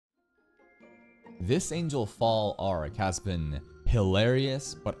this Angel Fall arc has been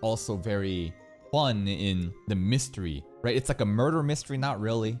hilarious, but also very fun in the mystery, right? It's like a murder mystery, not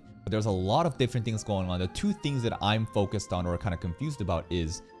really, but there's a lot of different things going on. The two things that I'm focused on or kind of confused about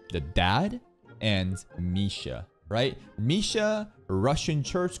is the dad and Misha, right? Misha, a Russian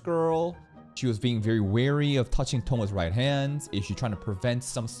church girl. She was being very wary of touching Toma's right hand. Is she trying to prevent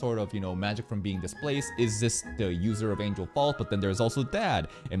some sort of, magic from being displaced? Is this the user of Angel Fault? But then there's also Dad.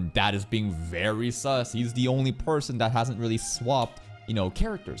 And Dad is being very sus. He's the only person that hasn't really swapped,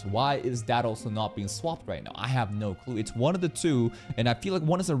 characters. Why is Dad also not being swapped right now? I have no clue. It's one of the two. And I feel like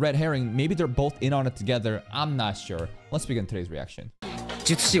one is a red herring. Maybe they're both in on it together. I'm not sure. Let's begin today's reaction.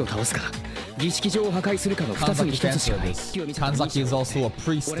 Kanzaki is also a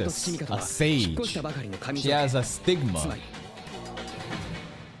priestess, a sage. She has a stigma.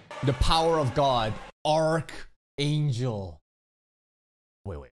 The power of God. Archangel.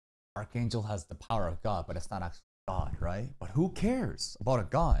 Wait. Archangel has the power of God, but it's not actually God, right? But who cares about a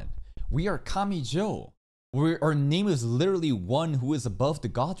God? We are Kamijo. Our name is literally one who is above the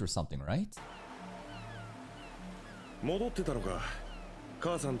gods or something, right?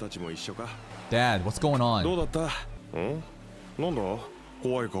 Dad, what's going on?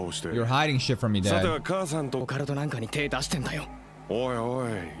 You're hiding shit from me, Dad. What's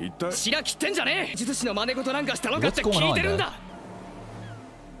going on,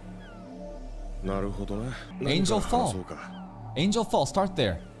 Dad? Angel Fall. Angel Fall, start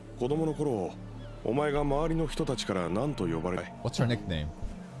there. What's her nickname?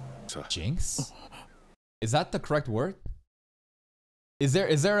 Jinx? Is that the correct word? Is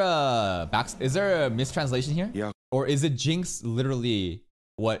there a mistranslation here? Yeah. Or is it Jinx literally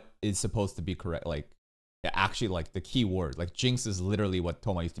what is supposed to be correct? Like, actually, like the key word. Like Jinx is literally what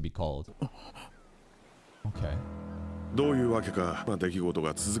Toma used to be called. Okay.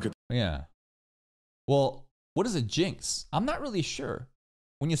 Yeah. Well, what is a jinx? I'm not really sure.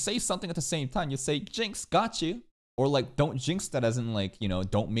 When you say something at the same time, you say jinx, got you, or like don't jinx that, as in like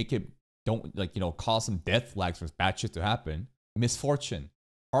don't make it, don't like cause some death flags for bad shit to happen. Misfortune,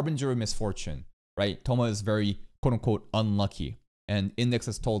 harbinger of misfortune, right? Toma is very quote unquote unlucky, and Index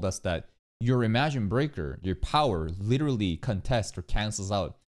has told us that your Imagine Breaker, your power, literally contests or cancels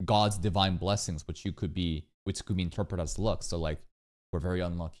out God's divine blessings, which could be interpreted as luck. So like, we're very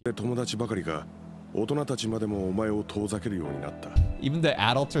unlucky. Even the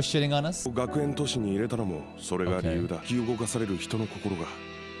adults are shitting on us? Okay.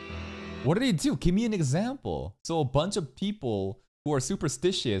 What did he do? Give me an example. So a bunch of people who are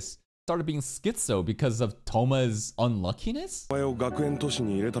superstitious started being schizo because of Toma's unluckiness? Okay.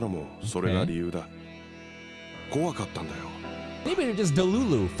 Maybe they're just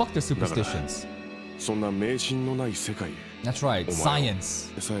delulu. Fuck their superstitions. That's right,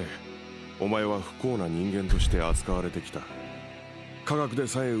 science.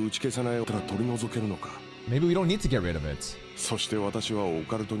 Maybe we don't need to get rid of it. So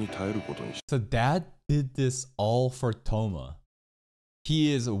Dad did this all for Toma.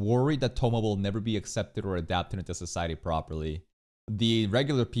 He is worried that Toma will never be accepted or adapted into society properly. The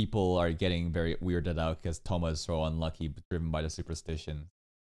regular people are getting very weirded out because Toma is so unlucky, driven by the superstition.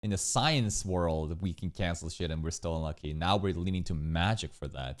 In the science world, we can cancel shit and we're still unlucky. Now we're leaning to magic for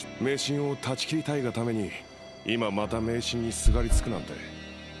that.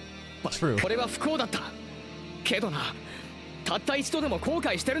 True.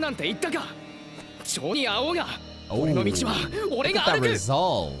 Oh, look at that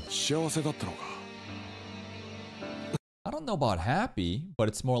resolve. I don't know about happy, but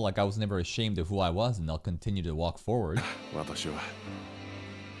it's more like I was never ashamed of who I was and I'll continue to walk forward.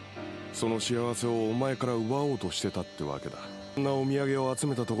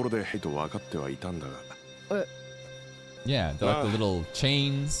 Yeah, they're like the little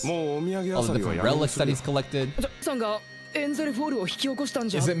chains, all the different relics that he's collected. Is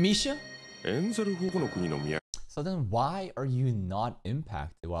it Misha? So then why are you not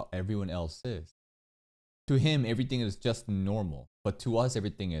impacted while everyone else is? To him, everything is just normal, but to us,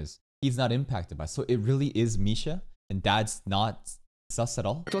 everything is, he's not impacted by. So it really is Misha, and Dad's not sus at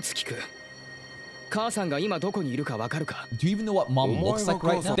all? Do you even know what Mom looks like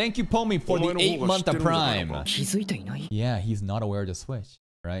right now? Thank you, Pomi, for the 8-month of Prime. Yeah, he's not aware of the Switch,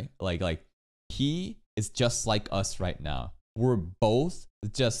 right? Like he is just like us right now. We're both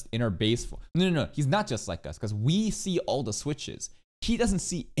just in our base. No, he's not just like us because we see all the switches. He doesn't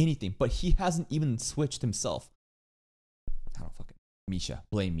see anything, but he hasn't even switched himself. I don't fucking Misha.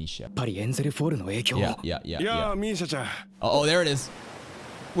 Blame Misha. Yeah. Oh, there it is.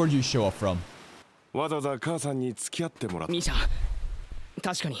 Where'd you show up from? わざわざ母さんに付き合ってもらった。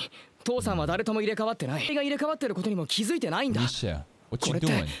確かに父さんは誰とも入れ替わってない。が入れ替わってることにも気づいてないんだ。Misha, what you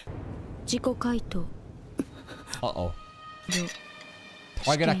doing? 自己回答。Uh-oh.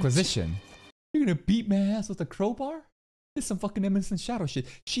 Target acquisition? You're gonna beat my ass with a crowbar? This is some fucking Emerson Shadow shit.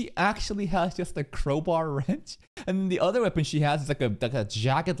 She actually has just a crowbar wrench, and then the other weapon she has is like a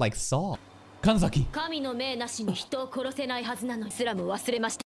jagged like saw. Kanzaki.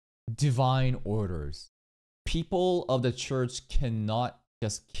 Divine orders. People of the church cannot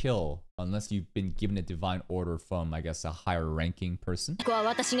just kill unless you've been given a divine order from, I guess, a higher ranking person.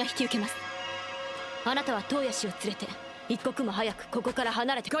 あなたはトウヤ氏を連れて一刻も早くここから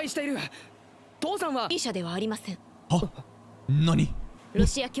離れて。返している。父さんはミシャではありません。何？ロ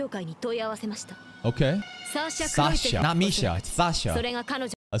シア教会に問い合わせました。Okay. Sasha, not Misha, it's Sasha. それが彼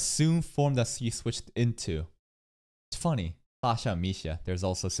女。 Assume form that she switched into. It's funny. Sasha and Misha. There's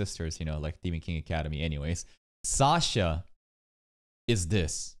also sisters, you know, like Demon King Academy. Anyways, Sasha is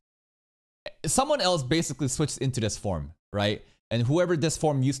this. Someone else basically switched into this form, right? And whoever this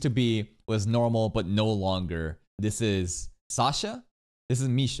form used to be was normal, but no longer. This is Sasha. This is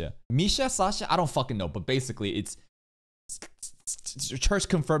Misha. Misha, Sasha, I don't fucking know. But basically, it's church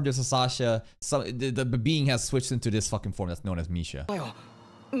confirmed this is Sasha. The being has switched into this fucking form that's known as Misha.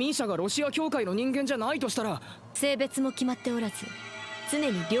 ミシャがロシア教会の人間じゃないとしたら、性別も決まっておらず、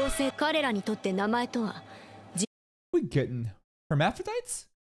常に両性。彼らにとって名前とは。We getting hermaphrodites?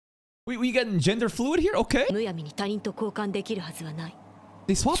 We getting gender fluid here? Okay. むやみに他人と交換できるはずはない。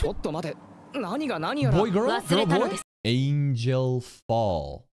They swap? ちょっと待て。何が何やら。 Boy, girl, 忘れ girl, たの boy. です。 Angel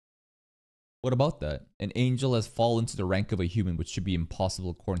fall. What about that? An angel has fallen to the rank of a human, which should be impossible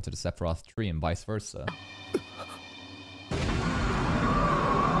according to the Sephiroth tree, and vice versa.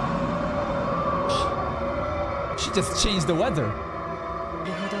 She just changed the weather. な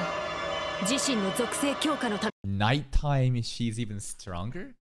るほど。自身の属性強化のため。 Nighttime, she's even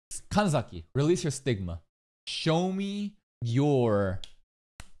stronger? Kanzaki, release your stigma. Show me your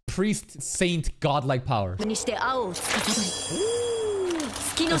priest, saint, godlike power. にして青を司り。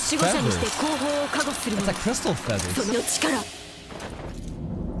月の守護者にして後方を加護する。 That's like crystal feathers. その力。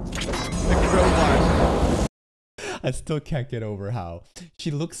 The crowbar. I still can't get over how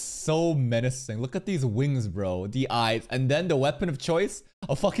she looks so menacing. Look at these wings, bro. The eyes. And then the weapon of choice?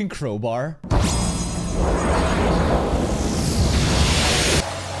 A fucking crowbar.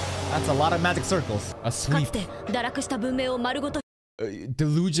 That's a lot of magic circles. A sweep. かつて堕落した文明を丸ごと。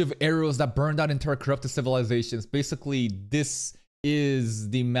 Deluge of arrows that burned out entire corrupted civilizations. Basically, this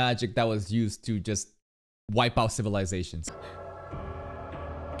is the magic that was used to just wipe out civilizations.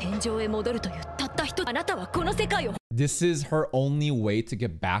 天井へ戻るというたった一つ。あなたはこの世界を。 This is her only way to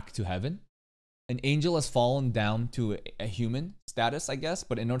get back to heaven. An angel has fallen down to a human status, I guess,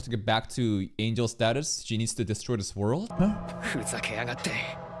 but in order to get back to angel status, she needs to destroy this world. Huh? ふざけやがって。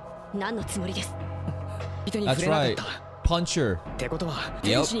何のつもりです。 That's right. Punch her. ってことは、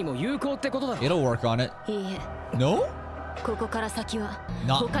天使にも有効ってことだろ。 It'll work on it. いいえ。 No? ここから先は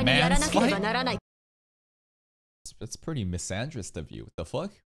Not 他にやらなければならない。 That's pretty misandrist of you. What the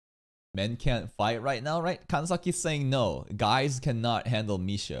fuck? Men can't fight right now, right? Kanzaki's saying no. Guys cannot handle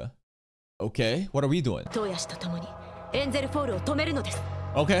Misha. Okay, what are we doing? トウヤ氏と共にエンゼルフォールを止めるのです。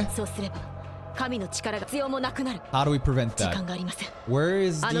 Okay. そうすれば神の力が必要もなくなる。 How do we prevent 時 that? 間がありません。 Where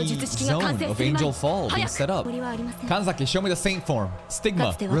is あの the 術式が完 zone 成 of する前 angel に fall being 早 set く。 up? 森はありません。 Kanzaki, show me the saint form. か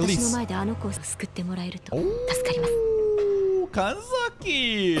Stigma, つて私の release. 前であの子を救ってもらえると助かります。 Ooh,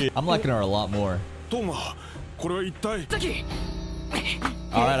 Kanzaki! I'm liking her a lot more. トーマ、これは一体。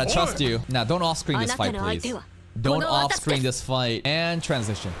 Alright, I trust you. Now, don't off-screen あ this なた fight, の相 please. 手は Don't この私 off-screen です。 this fight. And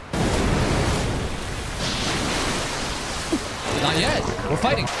transition. Not yet. We're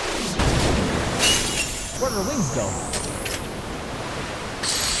fighting. Where did her wings go?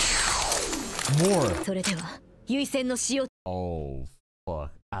 More. それでは優先の使用。 Oh, fuck.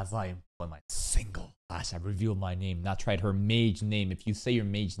 As I am my single. Gosh, I revealed my name. Not tried her mage name. If you say your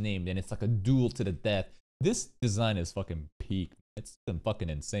mage name, then it's like a duel to the death. This design is fucking peak. It's fucking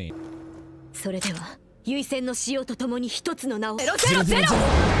insane. それでは優先の使用とともに一つの名を。 There it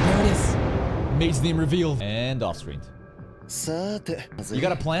is. Mage's name revealed. And off-screen. さて、 You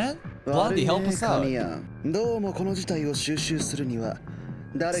got a plan? Blondie, help us out. どうもこの事態を収拾するには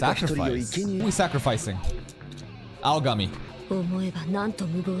誰か一人を Sacrifice. 生贄 Who we sacrificing? Aogami. 思えばなんと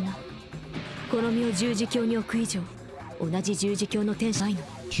無謀な。この身を十字架に置く以上、同じ十字架の天使ないの。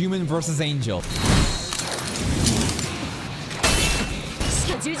 Human versus angel.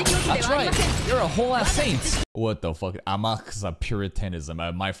 十字架で That's はあり right. ません。 You're a whole ass saint. What the fuck? Amakusa Puritanism.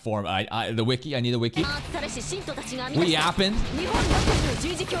 My form. The wiki. I need a wiki. さらし信徒たちが編み We 出した yapping. 日本独自の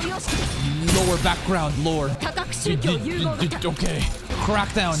十字架様式です。 Lower background lore. 多角宗教融合型。 Okay.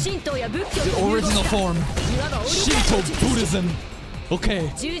 crackdown. 神道や仏教 The と融合 original した form. いわばオルタナ Shinto の術式 Buddhism.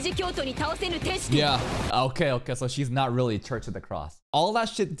 Okay. 十字教徒に倒せぬ天使 Yeah. Okay. So she's not really Church of the Cross. All that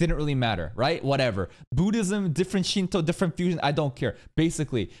shit didn't really matter, right? Whatever. Buddhism, different Shinto, different fusion. I don't care.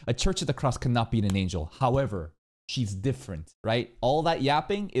 Basically, a Church of the Cross cannot beat an angel. However, she's different, right? All that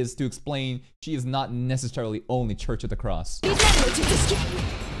yapping is to explain she is not necessarily only Church of the Cross. リザーの術式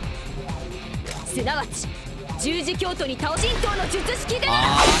すなわち十字教徒に倒し神道の術式で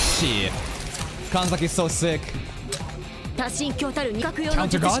Ah, shit. Kanzaki's so sick. 多神教たる二角用の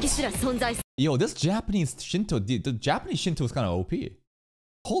術式すら存在する Yo, this Japanese Shinto, dude, the Japanese Shinto is kind of OP.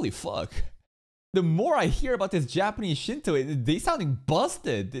 Holy fuck. The more I hear about this Japanese Shinto, they sounding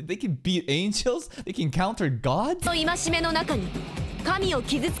busted. They can beat angels, they can counter gods. の戒めの中に神を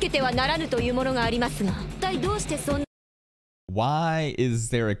傷つけてはならぬというものがありますが一体どうしてそんな Why is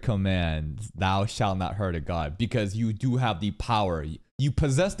there a command, thou shalt not hurt a god? Because you do have the power. You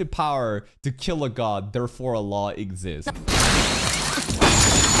possess the power to kill a god, therefore a law exists.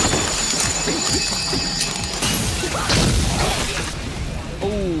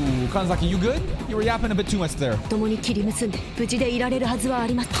 Oh, Kanzaki, you good? You were yapping a bit too much there. 共に切り結んで無事でいられるはずはあ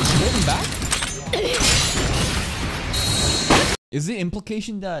ります Holding back? Is the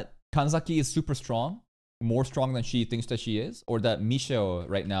implication that Kanzaki is super strong? More strong than she thinks that she is? Or that Misho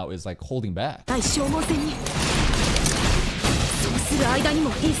right now is like holding back? 対消耗戦にそうする間にも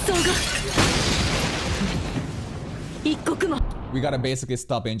一層が一刻も We gotta basically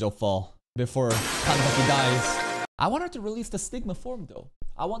stop Angel Fall before Kanzaki dies. I want her to release the stigma form though.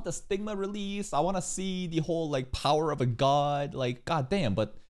 I want the stigma release. I want to see the whole like power of a god. Like, goddamn.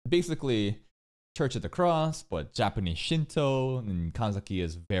 But basically, Church of the Cross, but Japanese Shinto, and Kanzaki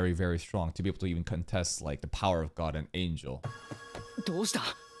is very, very strong to be able to even contest like the power of God and angel. どうした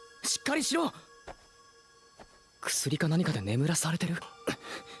しっかりしろ薬か何かで眠らされてる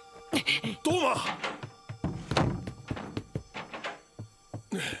トーマ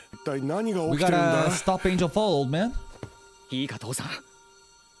一体何が We 起きてるんだ gotta stop Angel Fall, old man. いいか父さん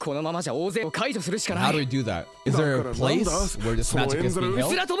このままじゃ大勢を解除するしかな How do い we do that? Is there a place where this magic is being うす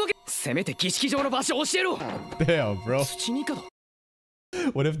held? らとぼけせめて儀式場の場所を教えろ Damn, bro. 土にかど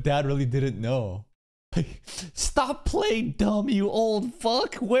What if dad really didn't know? Like, stop playing dumb, you old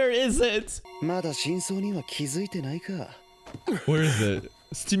fuck. Where is it? まだ真相には気づいてないか Where is it?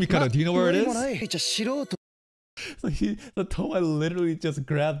 Tsuchimikado, do you know where it 無理も is? ないじゃあ素人 The Toma literally just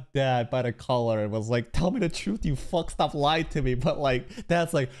grabbed dad by the collar and was like, tell me the truth, you fuck, stop lying to me. But like,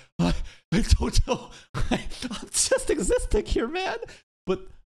 dad's like, I don't know. I'm just existing here, man. But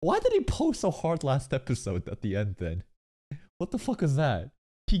why did he post so hard last episode at the end then? What the fuck is that?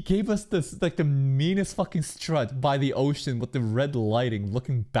 He gave us this, like the meanest fucking strut by the ocean with the red lighting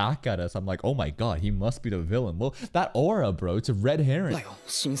looking back at us. I'm like, oh my god, he must be the villain. Well, that aura, bro, it's a red herring. だよ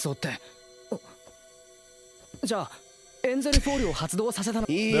真相ってじゃあエンゼルフォールを発動させたの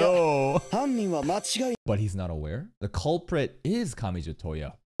いいや No. 犯人は間違い But he's not aware. The culprit is Kamijo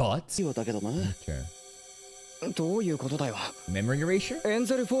Toya. But よだけどな okay. どういうことだよ Memory erasure? エン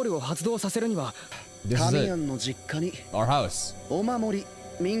ゼルフォールを発動させるには This is 神 it. 谷の実家に Our house. お守り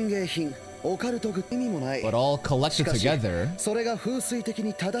民芸品オカルトグッズ意味もない But all し collected かし together. それが風水的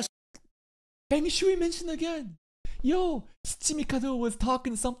に正し Feng Shui mentioned again. Yo, Tsuchimikado was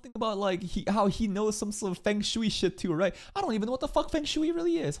talking something about like how he knows some sort of Feng Shui shit too, right? I don't even know what the fuck Feng Shui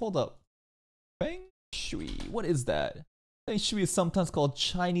really is. Hold up. Feng Shui. What is that? Feng Shui is sometimes called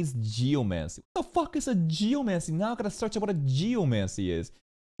Chinese geomancy. What the fuck is a geomancy? Now I gotta search up what a geomancy is.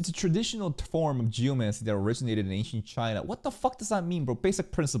 It's a traditional form of geomancy that originated in ancient China. What the fuck does that mean, bro?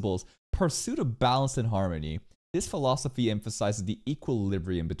 Basic principles. Pursuit of balance and harmony. This philosophy emphasizes the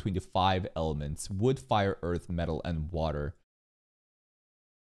equilibrium between the 5 elements: wood, fire, earth, metal, and water.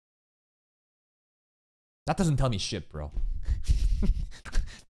 That doesn't tell me shit, bro.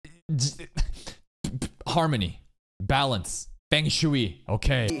 Harmony, balance, Feng Shui.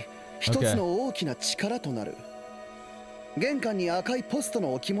 Okay. 一つの大きな力となる玄関に赤いポスト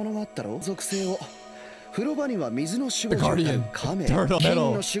の置物があったろ属性を風呂場には水の守 The 護獣 Guardian, たる亀 Turtle 金 Metal,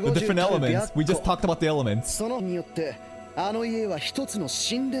 の守 the 護 different 獣たる elements. We just 白 talked about the elements. そのによってあの家は一つの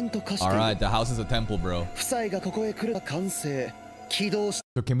神殿と化している Alright, the house is a temple, bro. 夫妻がここへ来る完成起動し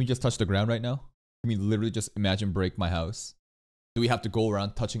So can we just touch the ground right now? Can we literally just imagine break my house? Do we have to go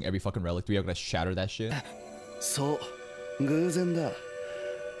around touching every fucking relic? Do we have to shatter that shit? そう偶然だ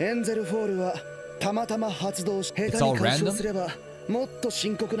エンゼルフォールはたまたま発動し下手 It's all に干渉 random? すればもっと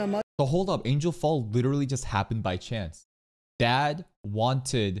深刻な So hold up, Angel Fall literally just happened by chance. Dad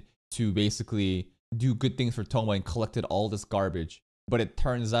wanted to basically do good things for Toma and collected all this garbage. But it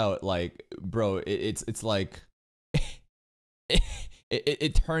turns out like, bro, it's like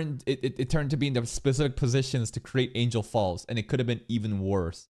it turned to be in the specific positions to create angel falls, and it could have been even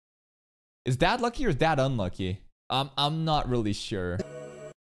worse. Is that lucky or is that unlucky? I'm not really sure.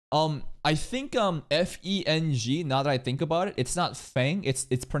 I think F-E-N-G, now that I think about it, it's not Feng,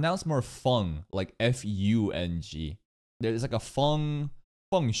 it's pronounced more Feng, like F-U-N-G. There's like a feng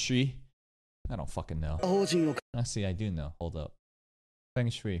shui. I don't fucking know. Actually, I do know. Hold up. Feng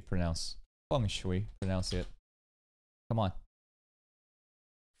shui, pronounce. Feng shui, pronounce it. Come on.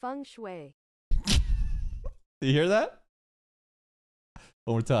 Feng shui. Do you hear that?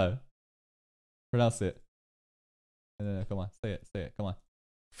 One more time. Pronounce it. No, come on. Say it. Come on.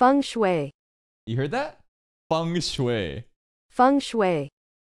 Feng shui. You heard that? Feng shui. Feng shui.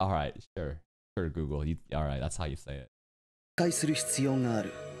 Alright, sure. Sure, Google. Alright, that's how you say it. する必要があ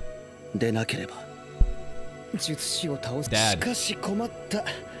る。でなければ。術師を倒す。Dad. しかし困った。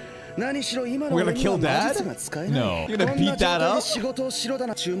何しろ今の We're 俺 gonna には kill 魔 Dad? 術が使えない。 No. You're gonna こんな beat 状 that 態で up? 仕事をしろだ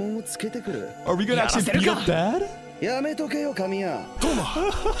な注文をつけてくる。 Are we gonna actually beat up Dad? やめとけよ神谷。引っ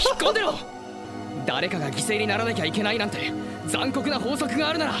込んでろ。誰かが犠牲にならなきゃいけないなんて残酷な法則が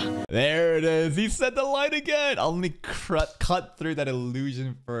あるなら。 There it is. He said the line again. I'll let me cut through that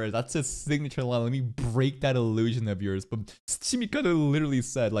illusion first. That's his signature line. Let me break that illusion of yours. But Tsuchimikado literally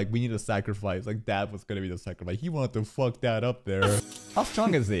said, like, we need a sacrifice. Like, Dad was gonna be the sacrifice. He wanted to fuck that up there. How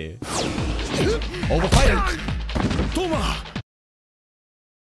strong is he? Oh, we're fighting.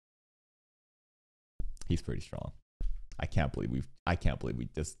 He's pretty strong. I can't believe we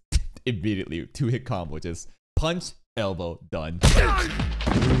just immediately 2-hit combo, just punch, elbow, done.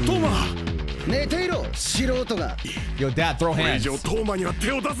 Yo, Dad, throw hands.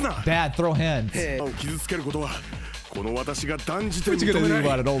 Dad, throw hands. What you gonna do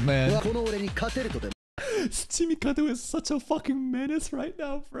about it, old man? Tsuchimikado is such a fucking menace right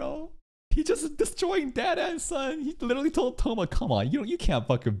now, bro. He just destroying Dad and son. He literally told Toma, come on, you can't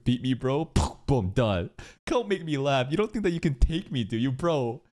fucking beat me, bro. Boom, done. Don't make me laugh. You don't think that you can take me, do you,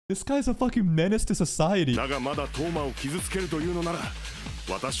 bro? This guy's a fucking menace to society. How?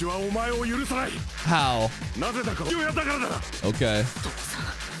 Okay.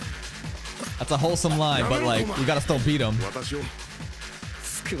 That's a wholesome line, but like, we gotta still beat him.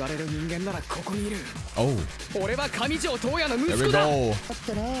 Oh. There we go.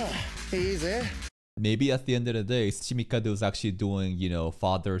 Maybe at the end of the day, Tsuchimikado is actually doing, you know,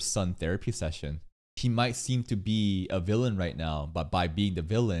 father-son therapy session. He might seem to be a villain right now, but by being the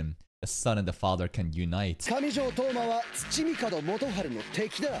villain, the son and the father can unite.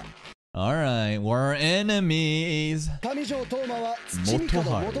 Alright, we're enemies. Oh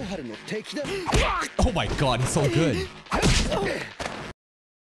my god, he's so good.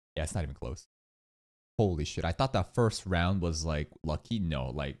 Yeah, it's not even close. Holy shit, I thought that first round was like lucky. No,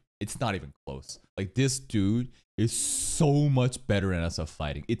 like it's not even close. Like this dude is so much better at us of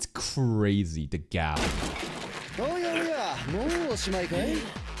fighting. It's crazy, the gap.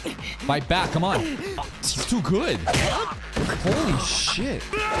 Fight back, come on. He's too good. Holy shit.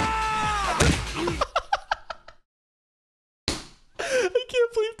 I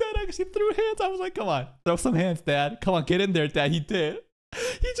can't believe Dad actually threw hands. I was like, come on, throw some hands, Dad. Come on, get in there, Dad. He did.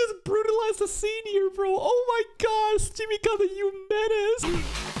 He just brutalized the scene here, bro. Oh my god, Tsuchimikado, you menace.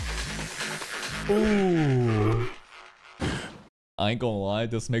 Ooh. I ain't gonna lie,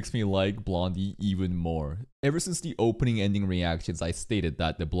 this makes me like Blondie even more. Ever since the opening ending reactions, I stated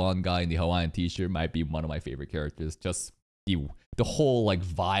that the blonde guy in the Hawaiian t-shirt might be one of my favorite characters. Just the whole like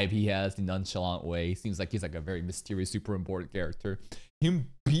vibe he has, the nonchalant way. He seems like he's like a very mysterious, super important character. Him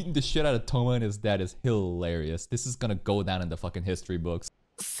beating the shit out of Toma and his dad is hilarious. This is gonna go down in the fucking history books.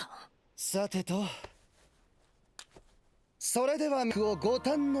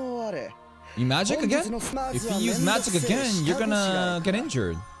 You magic again? If you use magic again, you're gonna get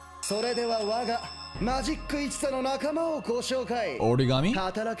injured. Origami?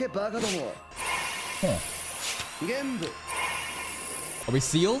 Huh. Are we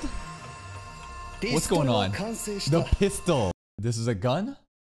sealed? What's going on? The pistol. This is a gun?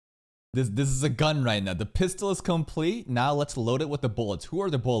 This is a gun right now. The pistol is complete. Now let's load it with the bullets. Who are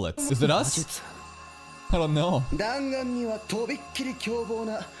the bullets? Is it us? I don't know.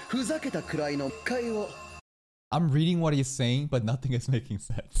 I'm reading what he's saying, but nothing is making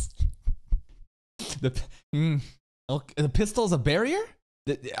sense. Okay, the pistol is a barrier?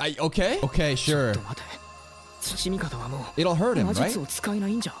 Okay? Okay, sure. It'll hurt him, right?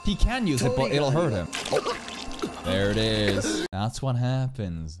 He can use it, but it'll hurt him. Oh. There it is. That's what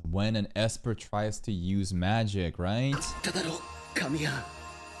happens when an Esper tries to use magic, right?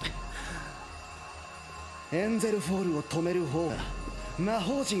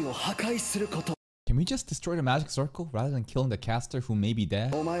 Can Can we just destroy the magic circle rather than killing the caster who may be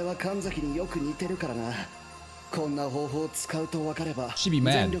dead? お前は神崎によく似てるからな。こんな方法を使うと分かれば She be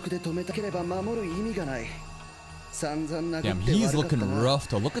mad. 全力で止めたければ守る意味がない。散々殴って Damn, 悪 he's かった looking な。 rough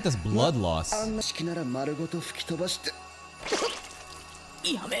though. Look at this blood あ loss. んな式なら丸ごと吹き飛ばして。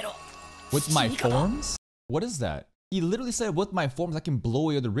やめろ。 With my forms? What is that? He literally said, with my forms, I can blow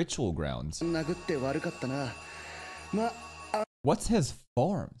away the ritual grounds. 殴って悪かったな。ま、 What's his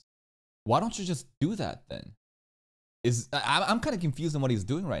forms? Why don't you just do that then? I'm kind of confused on what he's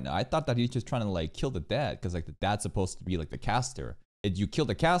doing right now. I thought that he's just trying to like kill the dad because like the dad's supposed to be like the caster. If you kill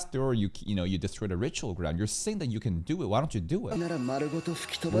the caster or you destroy the ritual ground, you're saying that you can do it. Why don't you do it? なら丸ごと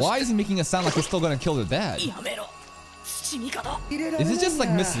吹き飛ば Why し is he making it sound like he's still gonna kill the dad? やめろ。Tsuchimikado。て入れられ Is ない it just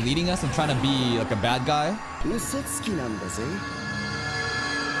like な。 misleading us and trying to be like a bad guy? 嘘つきなんだぜ。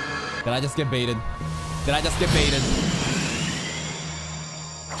 Did I just get baited? Did I just get baited?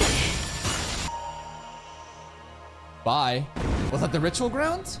 Bye. Was that the ritual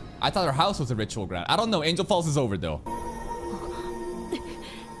ground? I thought her house was a ritual ground. I don't know. Angel Falls is over though.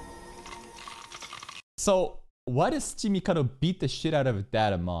 So, why does Tsuchimikado beat the shit out of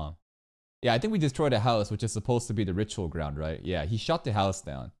dad and mom? Yeah, I think we destroyed a house, which is supposed to be the ritual ground, right? Yeah, he shot the house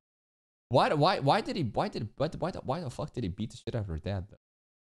down. Why the fuck did he beat the shit out of her dad though?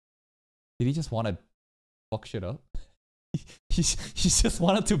 Did he just want to fuck shit up? He just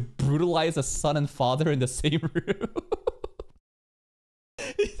wanted to brutalize a son and father in the same room.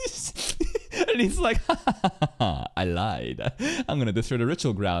 And he's like, I lied. I'm gonna destroy the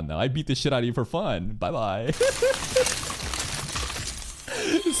ritual ground now. I beat the shit out of you for fun. Bye bye.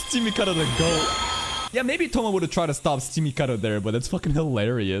 Tsuchimikado the goat. Yeah, maybe Toma would have tried to stop Tsuchimikado there, but it's fucking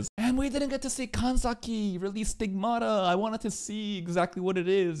hilarious. And we didn't get to see Kanzaki release Stigmata. I wanted to see exactly what it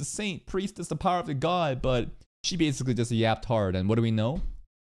is. Saint, priestess, the power of the god, but she basically just yapped hard. And what do we know?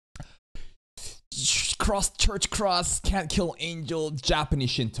 Church cross, can't kill angel, Japanese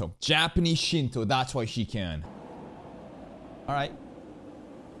Shinto. Japanese Shinto, that's why she can. Alright.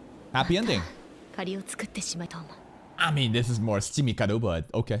 Happy ending. 借りを作ってしまいと思う。 I mean, this is more Tsuchimikado, but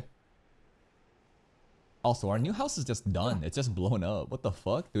okay. Also, our new house is just done. It's just blown up. What the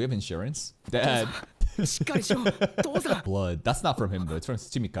fuck? Do we have insurance? Dad. しっかりしろ。父さん。 Blood. That's not from him though. It's from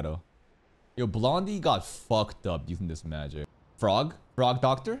Tsuchimikado. Yo, Blondie got fucked up using this magic. Frog? Frog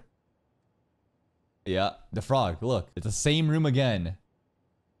doctor? Yeah, the frog. Look, it's the same room again.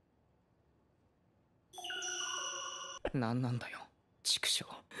 なんなんだよ。畜生。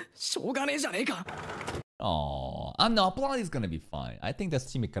しょうがねえじゃねえか。 Oh, I'm not. Blondie's gonna be fine. I think that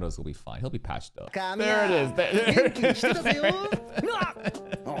Tsuchimikado's will be fine. He'll be patched up. Come There it is.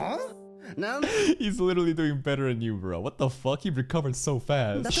 He's literally doing better than you, bro. What the fuck? He recovered so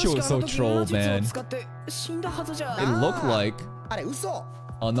fast. Show is so troll, man. It looked like あれ嘘。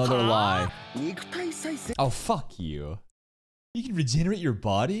 another lie. 肉体再生。 Oh, fuck you. You can regenerate your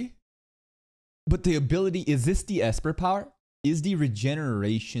body? But the ability, is this the Esper power? Is the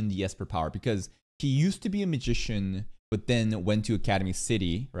regeneration the Esper power? Because he used to be a magician, but then went to Academy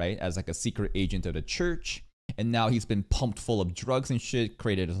City, right? As like a secret agent of the church. And now he's been pumped full of drugs and shit,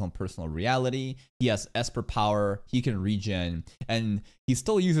 created his own personal reality. He has Esper power, he can regen, and he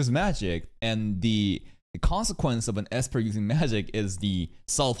still uses magic. And the consequence of an Esper using magic is the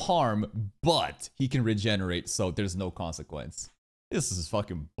self-harm, but he can regenerate, so there's no consequence. This is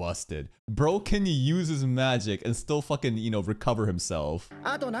fucking busted. Bro can use his magic and still fucking, you know, recover himself.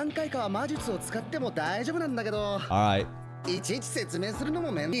 あと何回かは魔術を使っても大丈夫なんだけど。 Alright. いちいち説明するのも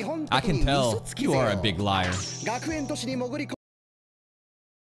めん。基本 I 的 can に嘘 tell つき you ぜ are a よ。 big liar. 学園都市に潜り込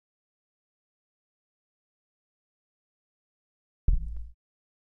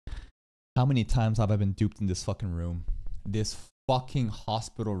How many times have I been duped in this fucking room? This fucking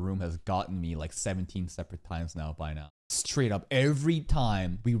hospital room has gotten me like 17 separate times now by now. Straight up, every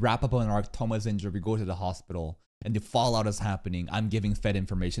time we wrap up on our Toma's injured, we go to the hospital and the fallout is happening. I'm giving Fed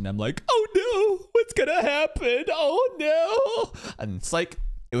information. I'm like, oh no, what's gonna happen? Oh no. And it's like,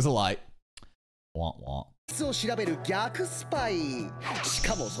 it was a lie. Wah wah. を調べる逆スパイ。し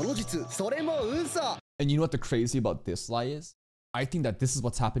かもその術、それも嘘。 And you know what the crazy about this lie is? I think that this is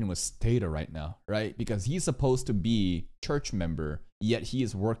what's happening with Stata right now, right? Because he's supposed to be church member, yet he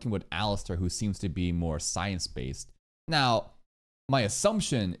is working with Alistair, who seems to be more science-based. Now, my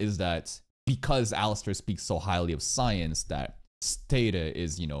assumption is that because Alistair speaks so highly of science, that Stata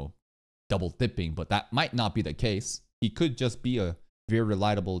is, you know, double dipping, but that might not be the case. He could just be a very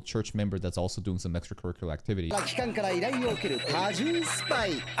reliable church member that's also doing some extracurricular activities. 機関から依頼を受ける多重スパ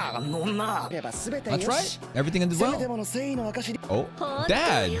イ。あの女。れば全て That's よ right. し。 Everything ended せめて well. もの誠意の証。 Oh,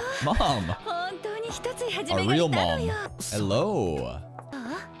 Dad, Mom, 本当に一つ始 a めが real 来たの mom. よ。 Hello. あ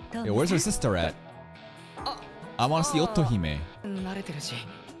あ、どう Yo, も where's her sister at? I want to see Otohime. 慣れてるし。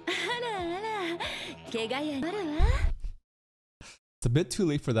あらあら怪我やあるわ It's a bit too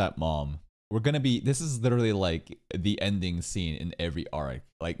late for that, Mom. This is literally like the ending scene in every arc.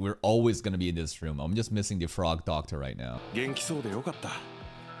 Like, we're always gonna be in this room. I'm just missing the frog doctor right now. 元気そうでよかった。あ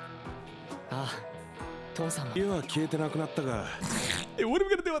あ、父さんも。家は消えてなくなったが。Hey, what are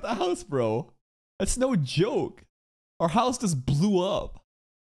we gonna do with the house, bro? That's no joke. Our house just blew up.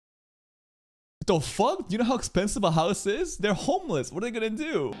 The fuck? Do you know how expensive a house is? They're homeless. What are they gonna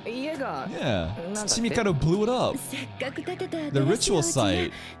do? 家が。 Yeah. なんだって Tsuchimikado blew it up. せっかく建てた The 新しいお ritual 家が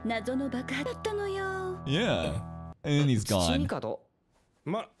site. 謎の爆破だったのよ Yeah. And then he's 土 gone. 見門。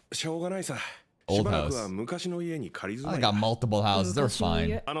ま、しょうがないさ。 Old しばらく house. は昔の家に借りず I まい got だ。 multiple houses. They're 昔の fine.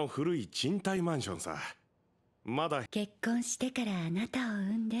 家。あの古い賃貸マンションさ。まだ結婚してからあなたを産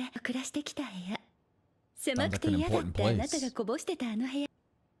んで暮らしてきた部屋狭くて Sounds like an 嫌だっ important てあなた place. がこぼしてたあの部屋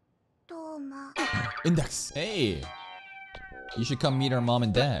どうも Index. Hey. You should come meet our mom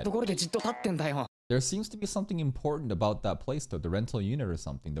and dad. ところでじっと立ってんだよ。 There seems to be something important about that place though. The rental unit or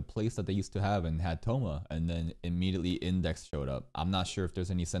something. The place that they used to have and had Toma. And then immediately Index showed up. I'm not sure if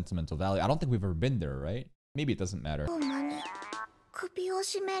there's any sentimental value. I don't think we've ever been there, right? Maybe it doesn't matter. ほんまに首を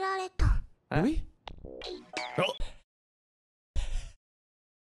絞められた Really?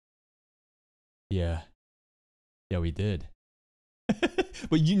 Yeah. Yeah, we did.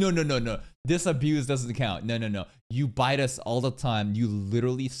 But no. This abuse doesn't count. No. You bite us all the time. You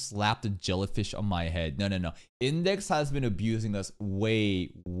literally slapped a jellyfish on my head. No. Index has been abusing us way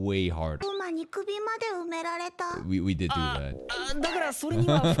harder. ほんまに首まで埋められた We did do あ that. あ、だからそれに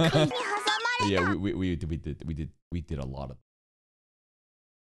は深い。 Yeah, we did a lot of.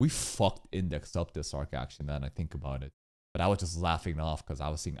 We fucked Index up this arc action. Now that I think about it, but I was just laughing it off because I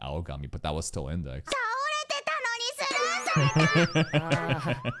was seeing Aogami, but that was still Index. 倒れてたのにスルーされ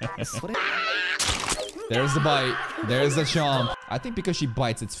ああ、それ。 There's the bite. There's the chomp. I think because she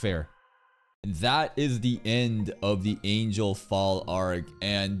bites, it's fair. That is the end of the Angel Fall arc,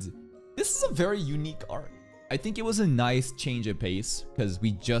 and this is a very unique arc. I think it was a nice change of pace because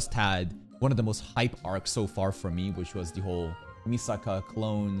we just had one of the most hype arcs so far for me, which was the whole Misaka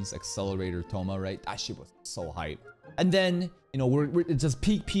clones accelerator Toma, right? That shit was so hype. And then, you know, we're just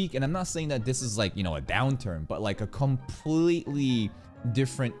peak, and I'm not saying that this is like, you know, a downturn, but like a completely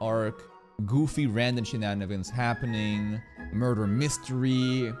different arc, goofy random shenanigans happening, murder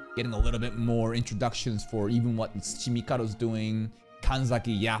mystery, getting a little bit more introductions for even what Tsuchimikado's doing,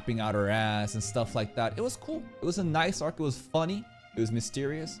 Kanzaki yapping out her ass and stuff like that. It was cool. It was a nice arc. It was funny. It was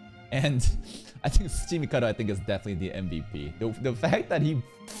mysterious. And I think Tsuchimikado, I think, is definitely the MVP. The fact that he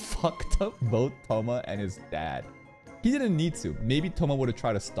fucked up both Toma and his dad. He didn't need to. Maybe Toma would have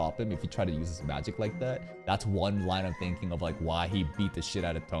tried to stop him if he tried to use his magic like that. That's one line of thinking of like why he beat the shit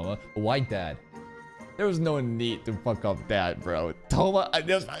out of Toma. But why dad? There was no need to fuck up dad, bro. Toma, I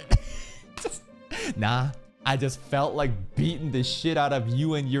just felt like beating the shit out of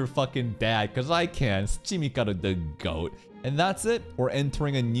you and your fucking dad, because I can. Tsuchimikado the GOAT. And that's it. We're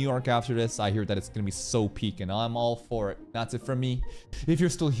entering a new arc after this. I hear that it's going to be so peak, and I'm all for it. That's it from me. If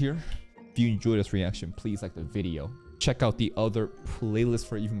you're still here, if you enjoyed this reaction, please like the video. Check out the other playlist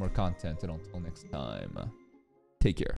for even more content. And until next time, take care.